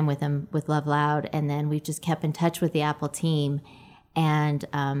spent time with him with Love Loud, and then we've just kept in touch with the Apple team. And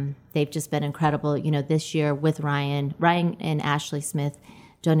they've just been incredible. This year with Ryan and Ashley Smith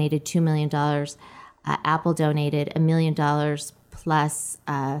donated $2 million. Apple donated $1 million plus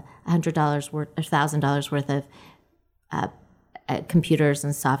 $100 worth, $1,000 worth of computers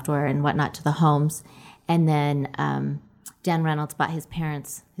and software and whatnot to the homes. And then Dan Reynolds bought his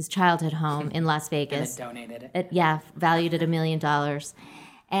parents his childhood home in Las Vegas. And donated it. Valued at $1 million.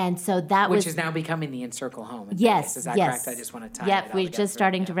 And so which is now becoming the Encircle home. Yes, is that yes. correct? I just want to tie Yep, it all we're together. just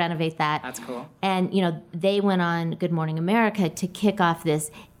starting to renovate that. That's cool. And they went on Good Morning America to kick off this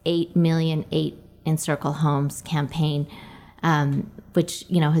 8 million 8 Encircle homes campaign, which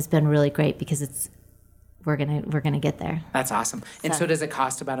has been really great because we're gonna get there. That's awesome. And so does it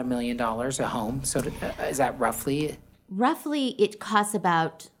cost about $1 million a home? So is that roughly? Roughly, it costs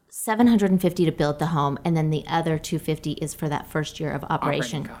about $750 to build the home, and then the other $250 is for that first year of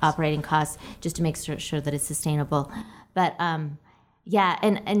operating costs, just to make sure that it's sustainable. But and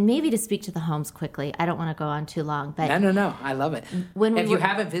maybe to speak to the homes quickly. I don't want to go on too long, but no, I love it. If you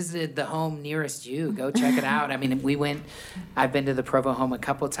haven't visited the home nearest you, go check it out. I mean, I've been to the Provo home a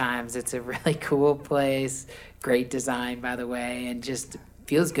couple times. It's a really cool place, great design, by the way, and just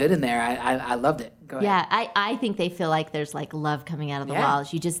feels good in there. I loved it. Go ahead. Yeah, I think they feel like there's like love coming out of the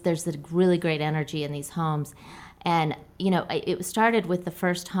walls. There's a really great energy in these homes. And, it started with the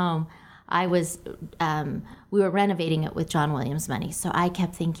first home. We were renovating it with John Williams' money. So I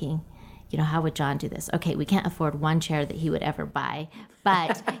kept thinking, how would John do this? Okay, we can't afford one chair that he would ever buy.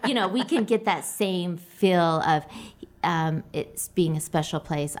 But, we can get that same feel of it's being a special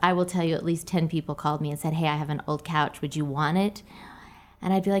place. I will tell you, at least 10 people called me and said, hey, I have an old couch. Would you want it?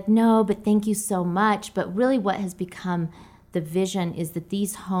 And I'd be like, no, but thank you so much. But really what has become the vision is that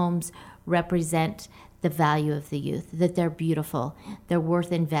these homes represent the value of the youth, that they're beautiful, they're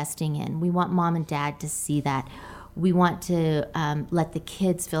worth investing in. We want mom and dad to see that. We want to let the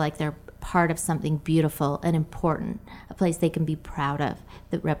kids feel like they're part of something beautiful and important, a place they can be proud of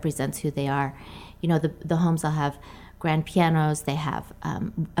that represents who they are. You know, the homes will have grand pianos, they have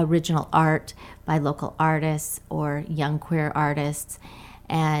original art by local artists or young queer artists.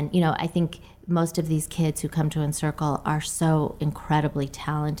 And, you know, I think most of these kids who come to Encircle are so incredibly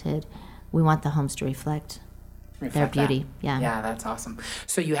talented. We want the homes to reflect their beauty. That. Yeah, that's awesome.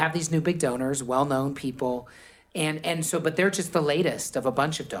 So you have these new big donors, well-known people, and so, but they're just the latest of a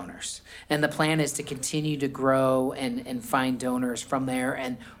bunch of donors. And the plan is to continue to grow and find donors from there,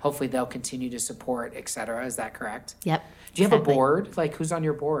 and hopefully they'll continue to support, et cetera. Is that correct? Yep. Do you have a board? Like, who's on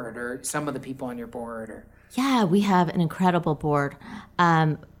your board, or some of the people on your board, or? Yeah, we have an incredible board.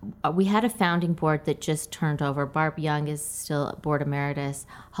 We had a founding board that just turned over. Barb Young is still board emeritus.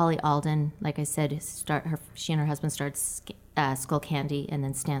 Holly Alden, like I said, she and her husband started Skull Candy and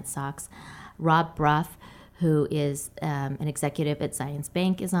then Stance Socks. Rob Bruff, who is an executive at Zions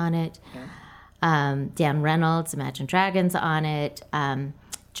Bank, is on it. Yeah. Dan Reynolds, Imagine Dragons, on it.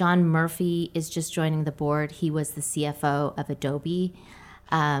 John Murphy is just joining the board. He was the CFO of Adobe.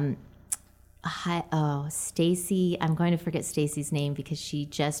 Stacy, I'm going to forget Stacy's name because she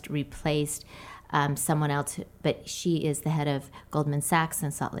just replaced someone else, but she is the head of Goldman Sachs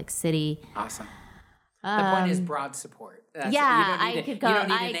in Salt Lake City. Awesome. The point is broad support. I could go.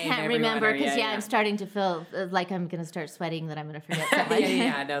 I can't remember because I'm starting to feel like I'm going to start sweating that I'm going to forget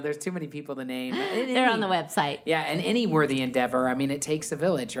something. No, there's too many people to name. They're on the website. Yeah, and any worthy endeavor, I mean, it takes a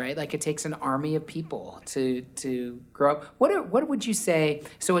village, right? Like, it takes an army of people to grow up. What would you say?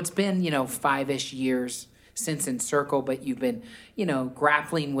 So it's been 5-ish years since Encircle, but you've been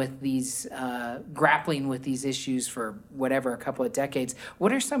grappling with these issues for a couple of decades.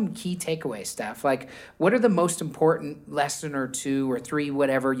 What are some key takeaways, Steph? Like, what are the most important lesson or 2 or 3,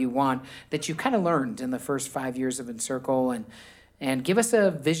 whatever you want, that you kind of learned in the first 5 years of Encircle, and give us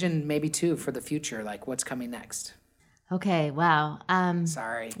a vision maybe too for the future, like what's coming next? Okay, wow.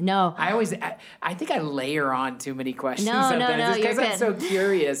 Sorry. No. I think I layer on too many questions sometimes. No, because I'm so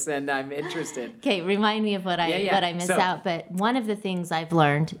curious and I'm interested. Okay, remind me of what I miss out. But one of the things I've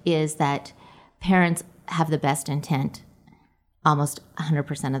learned is that parents have the best intent almost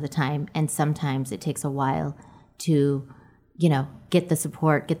 100% of the time. And sometimes it takes a while to, get the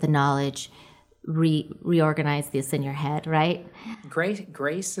support, get the knowledge, reorganize this in your head, right?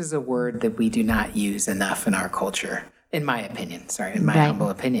 Grace is a word that we do not use enough in our culture. In my opinion, humble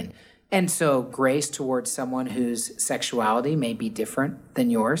opinion. And so grace towards someone whose sexuality may be different than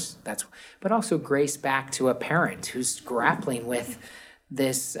yours, but also grace back to a parent who's grappling with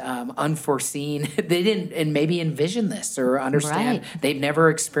this unforeseen, they didn't and maybe envision this or understand. Right. They've never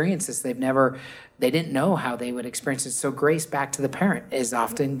experienced this. They didn't know how they would experience it. So grace back to the parent is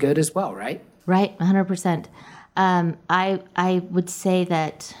often good as well, right? Right, 100%. I would say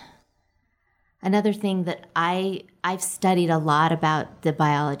that another thing that I've studied a lot about the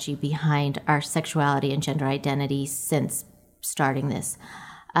biology behind our sexuality and gender identity since starting this.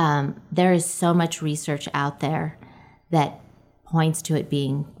 There is so much research out there that points to it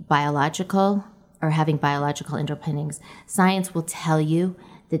being biological or having biological underpinnings. Science will tell you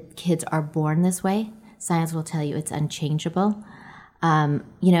that kids are born this way. Science will tell you it's unchangeable.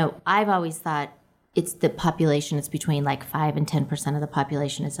 I've always thought it's the population, it's between like 5 and 10% of the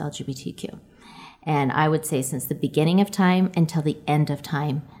population is LGBTQ. And I would say since the beginning of time until the end of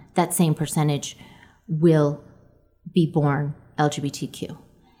time, that same percentage will be born LGBTQ.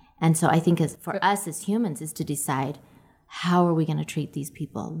 And so I think for us as humans is to decide, how are we going to treat these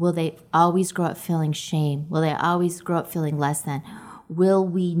people? Will they always grow up feeling shame? Will they always grow up feeling less than? Will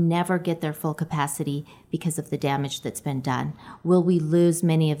we never get their full capacity because of the damage that's been done? Will we lose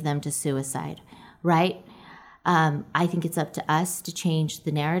many of them to suicide, right? I think it's up to us to change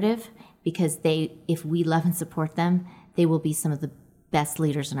the narrative, because if we love and support them, they will be some of the best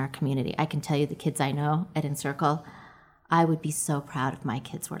leaders in our community. I can tell you the kids I know at Encircle, I would be so proud if my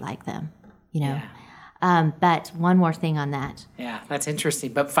kids were like them, Yeah. But one more thing on that. Yeah, that's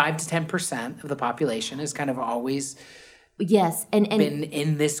interesting. But 5 to 10% of the population is kind of always and been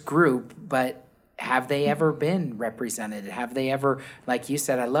in this group, but have they ever been represented? Have they ever, like you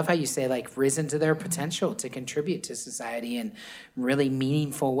said, I love how you say, like, risen to their potential to contribute to society in really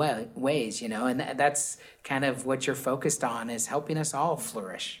meaningful ways, and that's kind of what you're focused on, is helping us all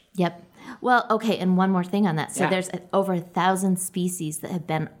flourish. Yep. Well, okay, and one more thing on that. So there's over 1,000 species that have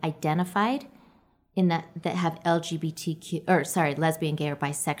been identified in that have lesbian, gay, or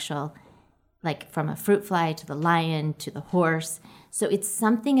bisexual, like from a fruit fly to the lion to the horse. So it's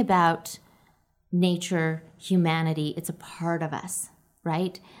something about nature, humanity. It's a part of us,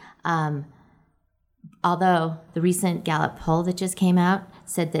 right? Although the recent Gallup poll that just came out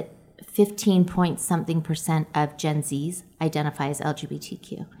said that 15 point something % of Gen Zs identify as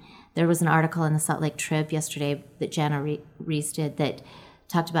LGBTQ. There was an article in the Salt Lake Trib yesterday that Jana Reese did that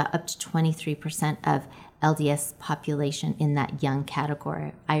talked about up to 23% of LDS population in that young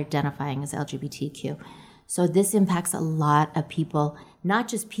category identifying as LGBTQ. So this impacts a lot of people, not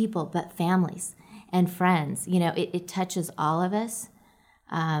just people, but families and friends. You know, it touches all of us.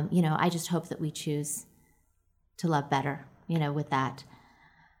 You know, I just hope that we choose to love better, you know, with that.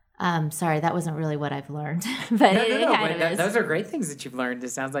 Sorry, that wasn't really what I've learned, but No, it kind of is. Those are great things that you've learned, it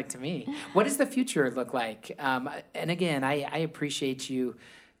sounds like to me. What does the future look like? And again, I appreciate you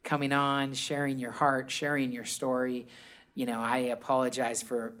coming on, sharing your heart, sharing your story. You know, I apologize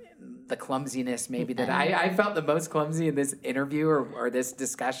for the clumsiness maybe that I felt the most clumsy in this interview or this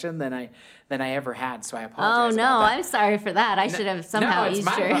discussion than I ever had. So I apologize. Oh no, I'm sorry for that. I should have somehow eased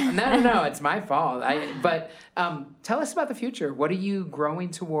your... No, it's my fault. But tell us about the future. What are you growing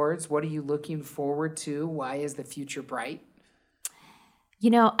towards? What are you looking forward to? Why is the future bright?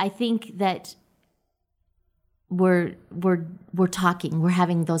 You know, I think that we're talking, we're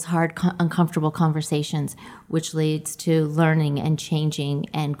having those hard, uncomfortable conversations, which leads to learning and changing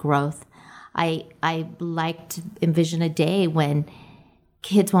and growth. I like to envision a day when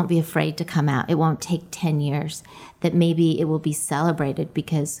kids won't be afraid to come out. It won't take 10 years, that maybe it will be celebrated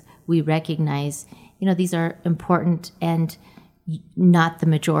because we recognize, you know, these are important and not the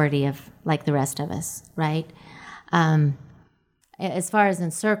majority of like the rest of us, right? As far as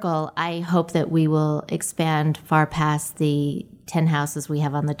Encircle, I hope that we will expand far past the 10 houses we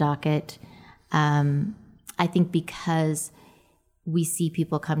have on the docket. I think because we see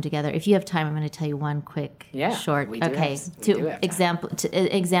people come together. If you have time, I'm going to tell you one quick, short. Example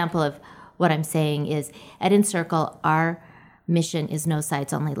of what I'm saying is at Encircle, our mission is no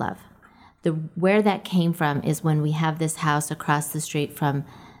sides, only love. Where that came from is when we have this house across the street from,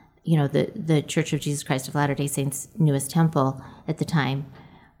 you know, the Church of Jesus Christ of Latter-day Saints' newest temple at the time.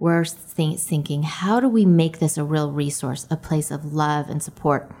 We're thinking, how do we make this a real resource, a place of love and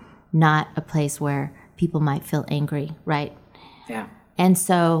support, not a place where people might feel angry, right? Yeah. And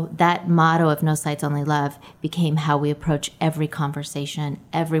so that motto of no sides, only love became how we approach every conversation,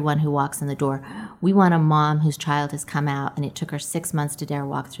 everyone who walks in the door. We want a mom whose child has come out and it took her 6 months to dare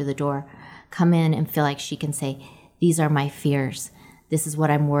walk through the door, come in and feel like she can say, these are my fears. This is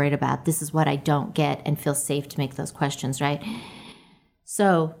what I'm worried about. This is what I don't get, and feel safe to make those questions, right?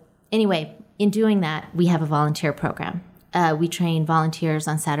 So anyway, in doing that, we have a volunteer program. We train volunteers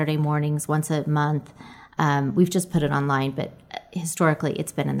on Saturday mornings once a month. We've just put it online, but historically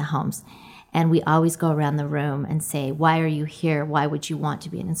it's been in the homes. And we always go around the room and say, why are you here? Why would you want to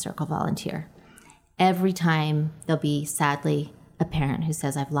be an Encircle volunteer? Every time there'll be, sadly, a parent who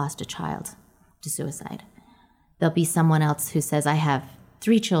says, I've lost a child to suicide. There'll be someone else who says, I have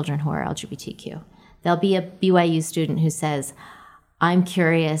 3 children who are LGBTQ. There'll be a BYU student who says, I'm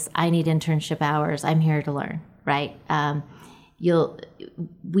curious, I need internship hours, I'm here to learn, right?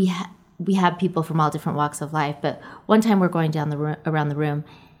 We have people from all different walks of life, but one time we're going down around the room,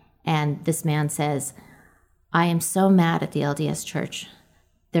 and this man says, I am so mad at the LDS Church.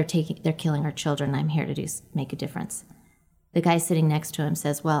 They're killing our children. I'm here to make a difference. The guy sitting next to him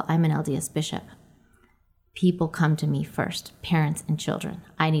says, well, I'm an LDS bishop. People come to me first, parents and children.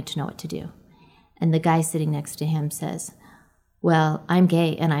 I need to know what to do. And the guy sitting next to him says, well, I'm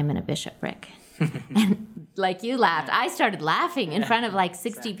gay and I'm in a bishopric. And like you laughed, I started laughing in front of like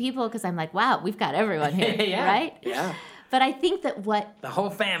 60 people because I'm like, wow, we've got everyone here, right? Yeah. But I think that the whole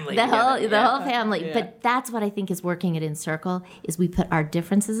family. The whole family. Yeah. But that's what I think is working at Encircle is we put our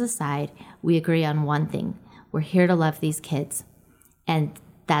differences aside. We agree on one thing. We're here to love these kids. And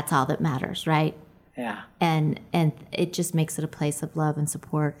that's all that matters, right? Yeah. And it just makes it a place of love and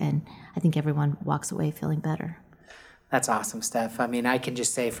support. And I think everyone walks away feeling better. That's awesome, Steph. I mean, I can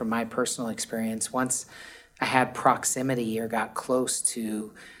just say from my personal experience, once I had proximity or got close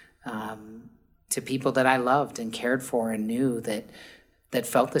to people that I loved and cared for and knew that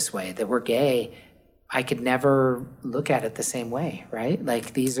felt this way, that were gay, I could never look at it the same way, right?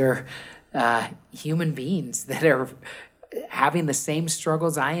 Like these are human beings that are having the same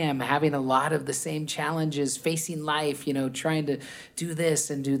struggles I am, having a lot of the same challenges, facing life, you know, trying to do this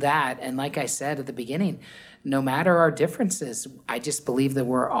and do that. And like I said at the beginning, no matter our differences, I just believe that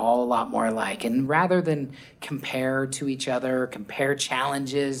we're all a lot more alike. And rather than compare to each other, compare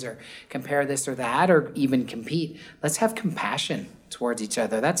challenges or compare this or that, or even compete, let's have compassion towards each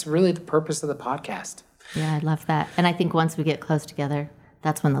other. That's really the purpose of the podcast. Yeah, I love that. And I think once we get close together,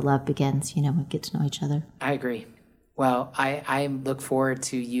 that's when the love begins, we get to know each other. I agree. Well, I look forward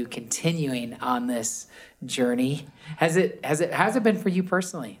to you continuing on this journey. Has it been for you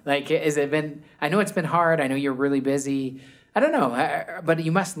personally? Like, has it been, I know it's been hard. I know you're really busy. I don't know, but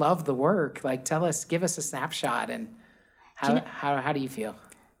you must love the work. Like, give us a snapshot, and how do you feel?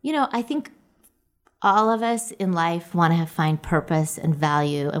 I think all of us in life want to find purpose and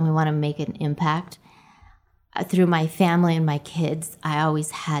value, and we want to make an impact. Through my family and my kids, I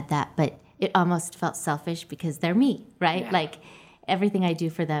always had that, but it almost felt selfish because they're me, right? Yeah. Like everything I do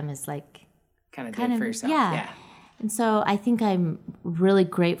for them is like kind of for yourself. Yeah. And so I think I'm really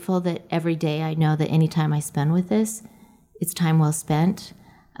grateful that every day I know that any time I spend with this, it's time well spent.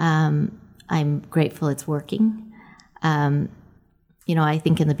 I'm grateful it's working. I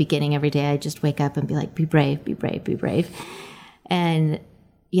think in the beginning every day I just wake up and be like, be brave, be brave, be brave. And,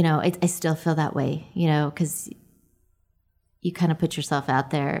 I still feel that way, because you kind of put yourself out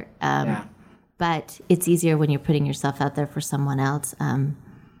there. But it's easier when you're putting yourself out there for someone else.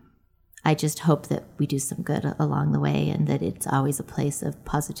 I just hope that we do some good along the way and that it's always a place of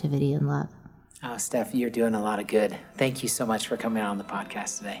positivity and love. Oh, Steph, you're doing a lot of good. Thank you so much for coming on the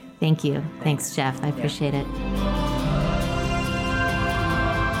podcast today. Thank you. Thanks, Jeff. I appreciate it.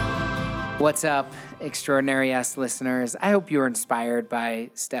 What's up, Extraordinary Us listeners? I hope you were inspired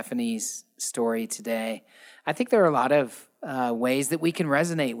by Stephanie's story today. I think there are a lot of ways that we can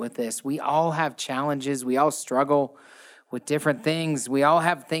resonate with this. We all have challenges. We all struggle with different things. We all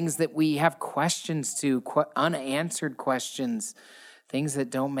have things that we have questions to, unanswered questions, things that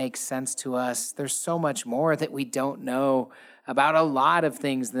don't make sense to us. There's so much more that we don't know about a lot of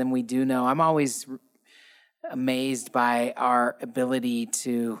things than we do know. I'm always amazed by our ability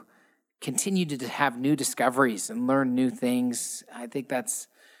to continue to have new discoveries and learn new things. I think that's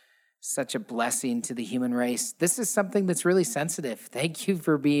such a blessing to the human race. This is something that's really sensitive. Thank you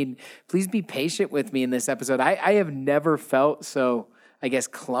for please be patient with me in this episode. I have never felt so, I guess,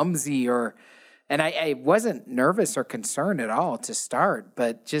 clumsy and I wasn't nervous or concerned at all to start,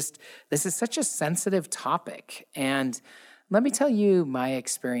 but just, this is such a sensitive topic. And let me tell you my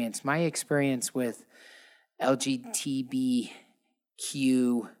experience with LGBTQ.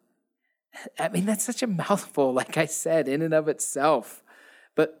 I mean, that's such a mouthful, like I said, in and of itself.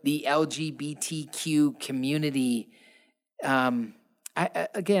 But the LGBTQ community, I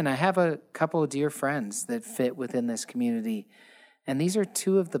have a couple of dear friends that fit within this community. And these are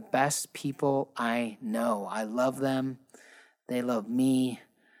two of the best people I know. I love them. They love me.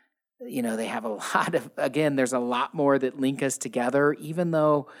 They have a lot of, there's a lot more that link us together, even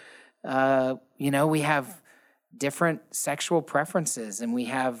though, we have different sexual preferences and we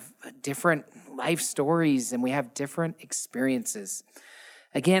have different life stories and we have different experiences.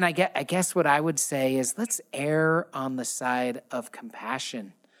 Again, I guess what I would say is let's err on the side of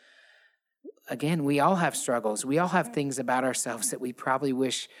compassion. Again, we all have struggles. We all have things about ourselves that we probably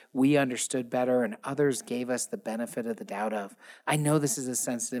wish we understood better and others gave us the benefit of the doubt of. I know this is a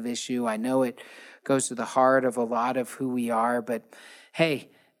sensitive issue. I know it goes to the heart of a lot of who we are, but hey,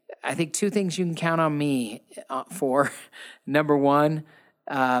 I think two things you can count on me for. Number one,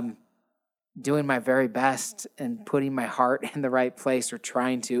 doing my very best and putting my heart in the right place or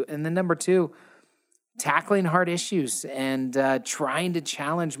trying to. And then number two, tackling hard issues and trying to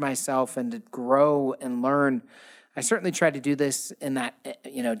challenge myself and to grow and learn. I certainly tried to do this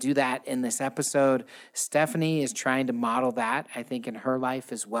do that in this episode. Stephanie is trying to model that, I think, in her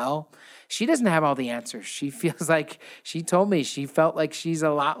life as well. She doesn't have all the answers. She feels like, she told me she felt like she's a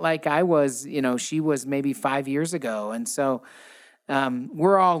lot like I was, she was maybe 5 years ago. And so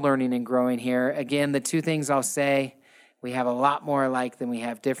we're all learning and growing here. Again, the two things I'll say, we have a lot more alike than we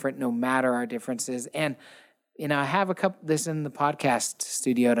have different, no matter our differences. And, I have this in the podcast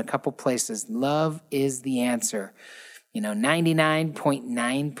studio in a couple places. Love is the answer.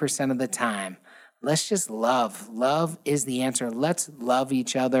 99.9% of the time. Let's just love. Love is the answer. Let's love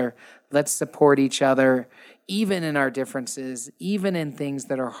each other. Let's support each other, even in our differences, even in things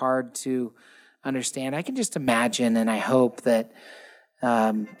that are hard to understand. I can just imagine, and I hope that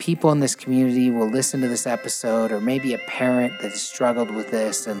people in this community will listen to this episode, or maybe a parent that has struggled with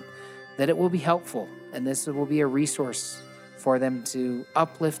this, and that it will be helpful, and this will be a resource for them to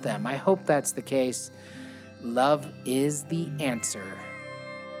uplift them. I hope that's the case. Love is the answer.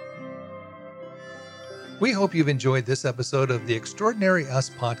 We hope you've enjoyed this episode of the Extraordinary Us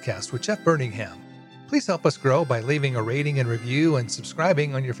podcast with Jeff Birningham. Please help us grow by leaving a rating and review and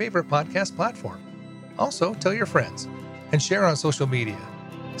subscribing on your favorite podcast platform. Also, tell your friends and share on social media.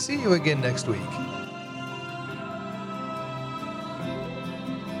 See you again next week.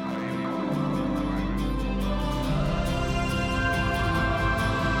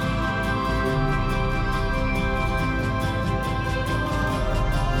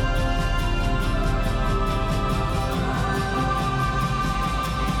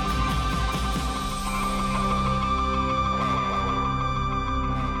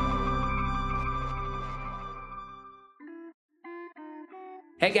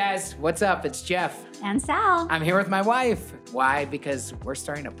 Hey guys, what's up? It's Jeff. And Sal. I'm here with my wife. Why? Because we're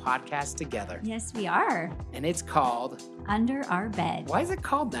starting a podcast together. Yes, we are. And it's called Under Our Bed. Why is it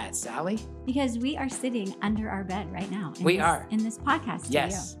called that, Sally? Because we are sitting under our bed right now. In this podcast studio.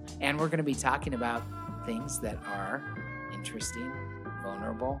 Yes. And we're going to be talking about things that are interesting,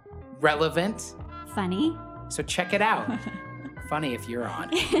 vulnerable, relevant, funny. So check it out. Funny if you're on.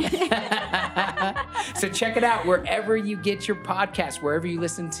 So check it out wherever you get your podcast, wherever you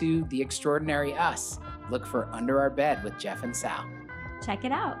listen to The Extraordinary Us. Look for Under Our Bed with Jeff and Sal. Check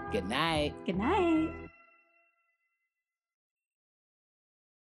it out. Good night. Good night.